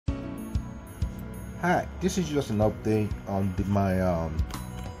Hi, this is just an update on my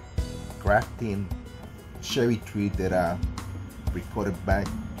grafting cherry tree that I recorded back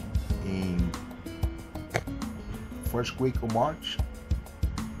in first week of March,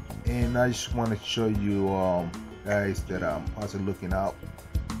 and I just want to show you guys that how's it looking out.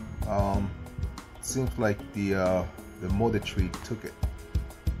 Seems like the mother tree took it,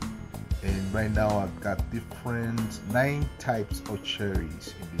 and right now I've got different 9 types of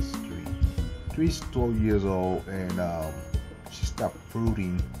cherries in this tree. Tree's 12 years old, and she stopped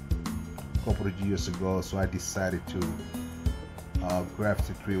fruiting a couple of years ago, so I decided to graft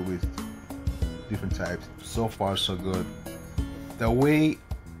the tree with different types. So far so good. The way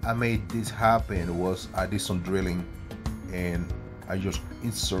I made this happen was I did some drilling, and I just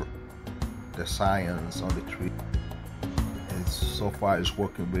insert the science on the tree, and so far it's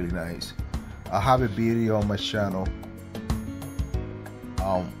working really nice. I have a video on my channel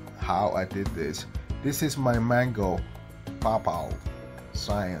how I did this. This is my mango Pawpaw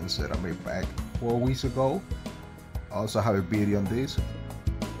science that I made back 4 weeks ago. I also have a video on this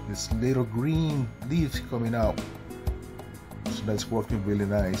little green leaves coming out, so that's working really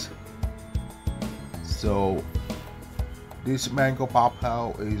nice. So this mango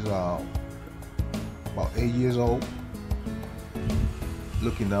Pawpaw is about 8 years old.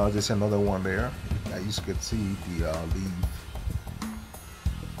 Looking now, there's another one there. As you can see the leaf.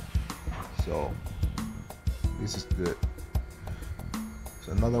 So this is good.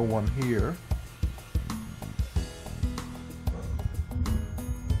 So another one here.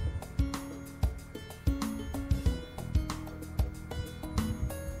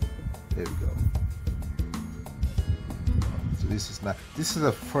 There we go. So this is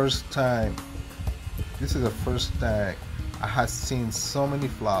the first time. This is the first time I have seen so many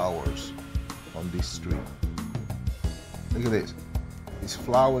flowers on this tree. Look at this. There's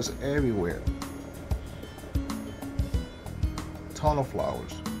flowers everywhere. Ton of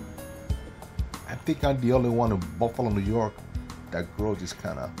flowers. I think I'm the only one in Buffalo, New York that grows this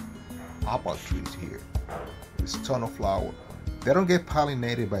kind of apple trees here. There's a ton of flowers. They don't get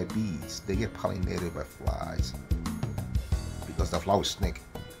pollinated by bees. They get pollinated by flies because the flowers snake.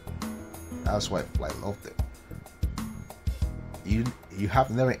 That's why flies love them. You have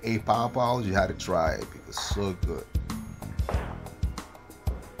never ate pawpaws, you had to try it because it's so good.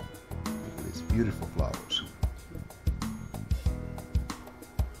 These beautiful flowers.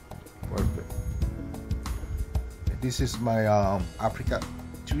 Perfect. And this is my apricot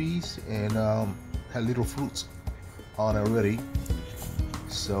trees, and had little fruits on already.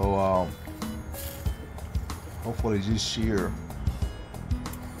 So hopefully this year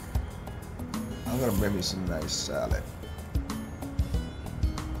I'm gonna make me some nice salad.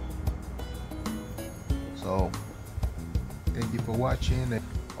 So thank you for watching, and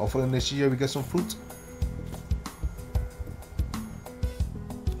hopefully next year we get some fruits.